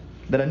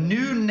 That a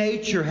new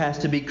nature has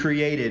to be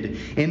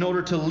created in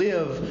order to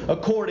live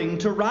according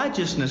to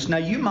righteousness. Now,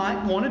 you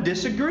might want to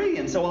disagree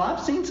and say, well,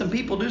 I've seen some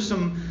people do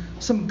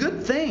some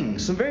good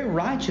things, some very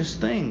righteous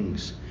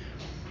things.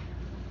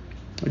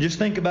 Just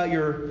think about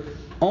your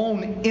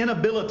own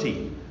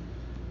inability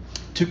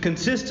to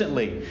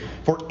consistently,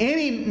 for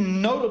any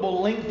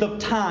notable length of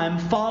time,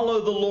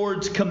 follow the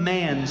Lord's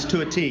commands to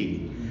a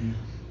T.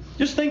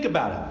 Just think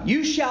about it.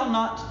 You shall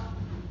not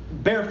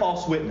bear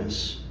false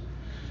witness.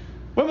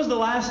 When was the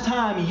last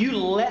time you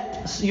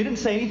didn't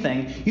say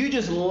anything, you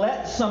just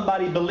let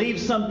somebody believe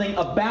something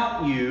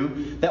about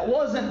you that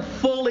wasn't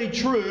fully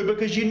true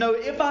because you know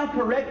if I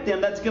correct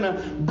them, that's going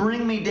to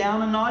bring me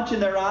down a notch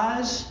in their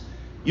eyes?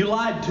 You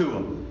lied to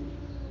them.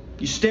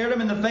 You stared them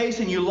in the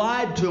face and you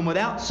lied to them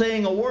without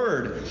saying a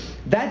word.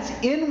 That's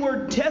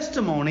inward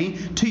testimony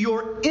to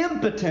your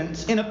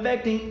impotence in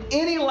effecting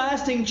any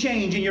lasting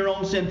change in your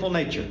own sinful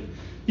nature.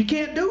 You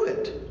can't do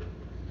it.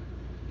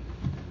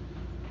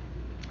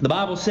 The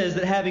Bible says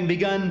that having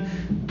begun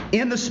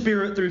in the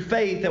Spirit through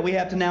faith, that we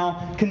have to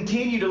now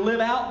continue to live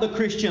out the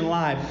Christian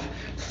life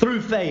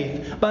through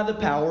faith by the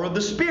power of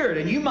the Spirit.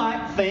 And you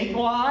might think,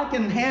 well, I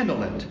can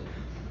handle it.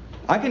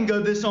 I can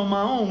go this on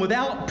my own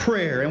without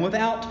prayer and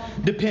without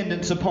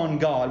dependence upon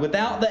God,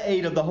 without the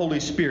aid of the Holy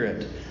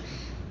Spirit.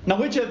 Now,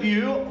 which of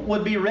you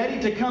would be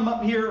ready to come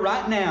up here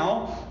right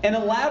now and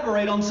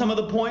elaborate on some of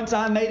the points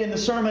I made in the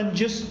sermon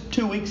just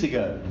 2 weeks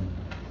ago?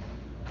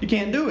 You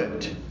can't do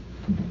it.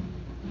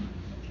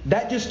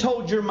 That just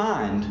told your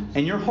mind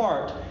and your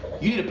heart,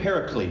 you need a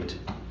paraclete.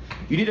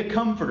 You need a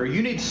comforter.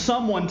 You need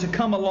someone to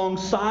come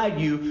alongside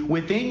you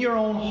within your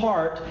own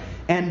heart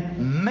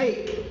and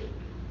make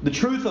the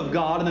truth of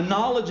God and the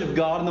knowledge of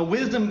God and the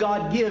wisdom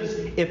God gives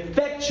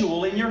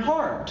effectual in your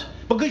heart.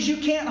 Because you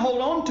can't hold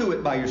on to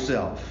it by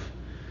yourself.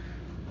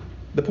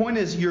 The point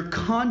is, your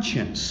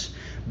conscience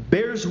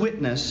bears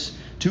witness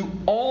to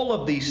all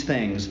of these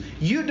things.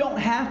 You don't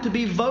have to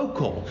be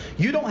vocal.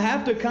 You don't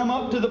have to come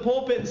up to the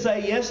pulpit and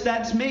say, yes,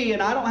 that's me.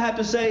 And I don't have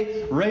to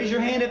say, raise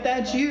your hand if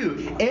that's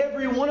you.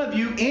 Every one of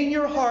you in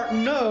your heart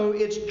know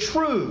it's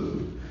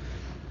true.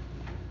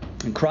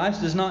 And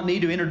Christ does not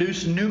need to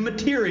introduce new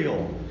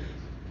material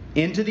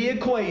into the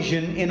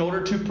equation in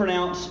order to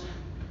pronounce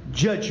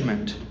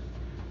judgment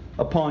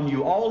upon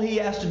you. All He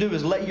has to do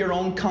is let your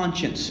own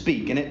conscience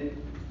speak, and it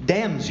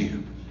damns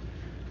you.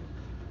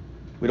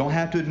 We don't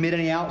have to admit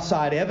any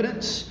outside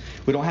evidence.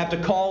 We don't have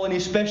to call any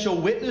special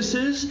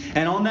witnesses.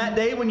 And on that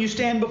day when you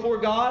stand before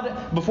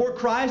God, before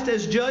Christ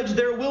as judge,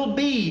 there will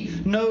be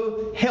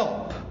no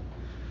help.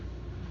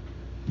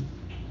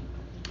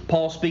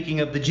 Paul, speaking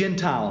of the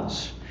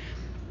Gentiles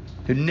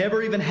who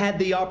never even had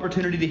the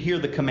opportunity to hear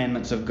the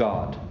commandments of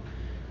God,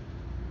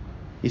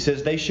 he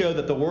says, they show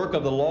that the work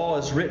of the law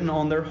is written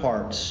on their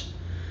hearts,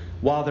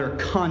 while their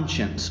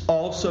conscience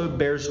also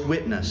bears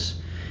witness,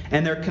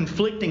 and their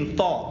conflicting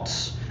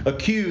thoughts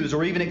accuse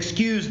or even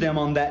excuse them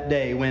on that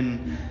day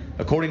when,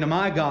 according to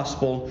my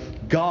gospel,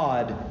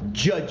 God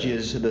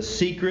judges the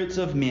secrets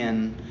of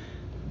men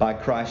by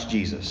Christ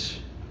Jesus.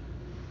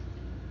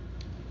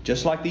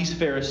 Just like these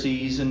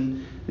Pharisees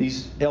and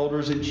these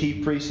elders and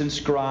chief priests and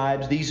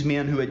scribes, these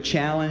men who had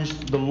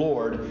challenged the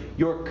Lord,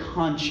 your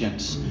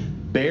conscience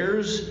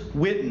bears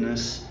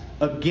witness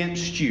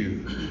against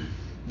you.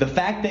 The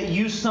fact that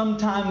you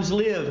sometimes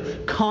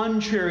live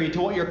contrary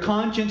to what your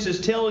conscience is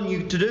telling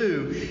you to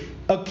do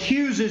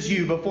accuses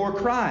you before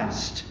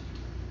Christ.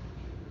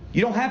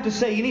 You don't have to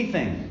say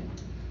anything.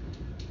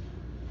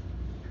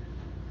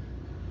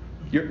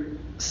 Your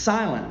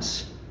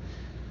silence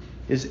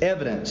is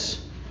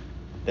evidence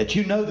that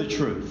you know the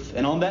truth.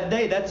 And on that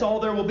day, that's all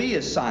there will be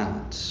is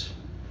silence.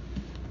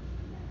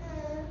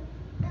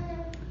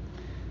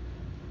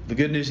 The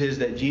good news is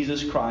that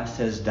Jesus Christ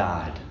has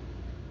died.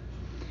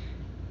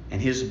 And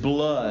His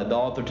blood, the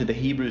author to the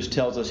Hebrews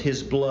tells us,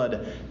 His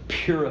blood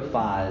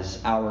purifies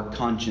our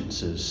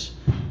consciences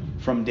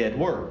from dead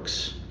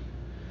works.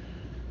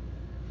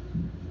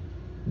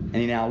 And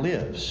He now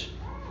lives.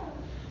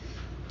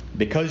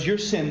 Because you're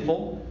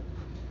sinful,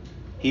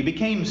 He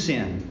became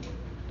sin.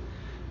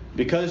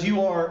 Because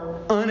you are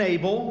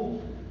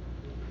unable,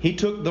 He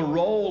took the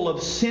role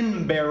of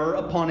sin bearer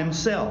upon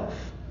Himself.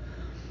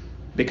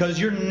 Because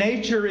your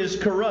nature is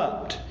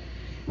corrupt,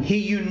 He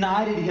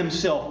united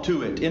Himself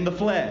to it in the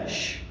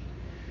flesh.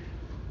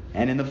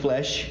 And in the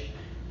flesh,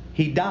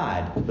 He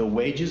died. The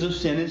wages of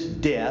sin is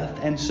death,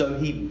 and so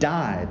He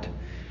died.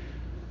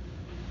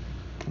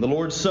 The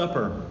Lord's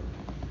Supper,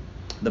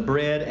 the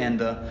bread and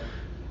the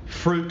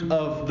fruit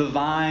of the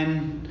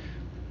vine,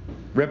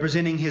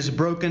 representing His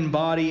broken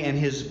body and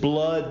His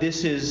blood.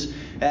 This is,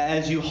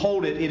 as you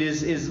hold it, it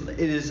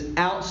is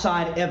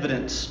outside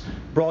evidence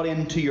brought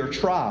into your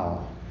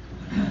trial.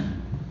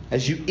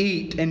 As you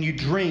eat and you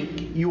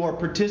drink, you are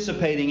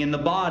participating in the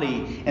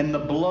body and the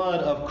blood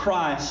of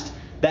Christ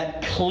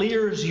that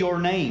clears your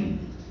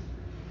name.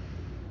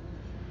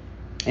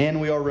 And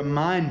we are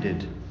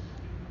reminded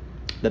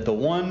that the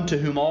one to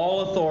whom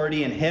all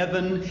authority in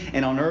heaven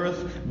and on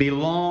earth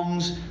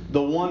belongs,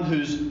 the one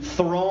whose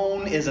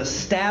throne is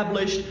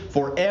established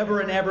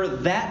forever and ever,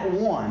 that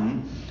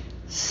one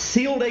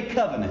sealed a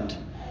covenant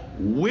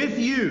with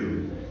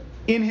you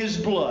in His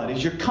blood.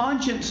 Is your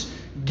conscience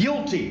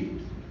guilty?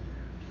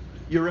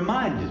 You're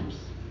reminded,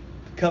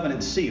 the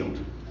covenant's sealed.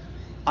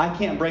 I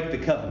can't break the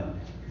covenant,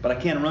 but I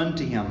can run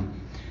to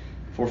Him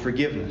for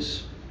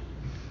forgiveness.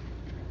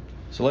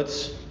 So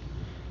let's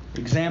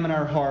examine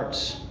our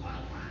hearts,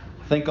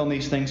 think on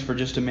these things for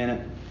just a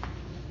minute,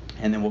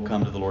 and then we'll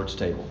come to the Lord's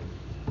table.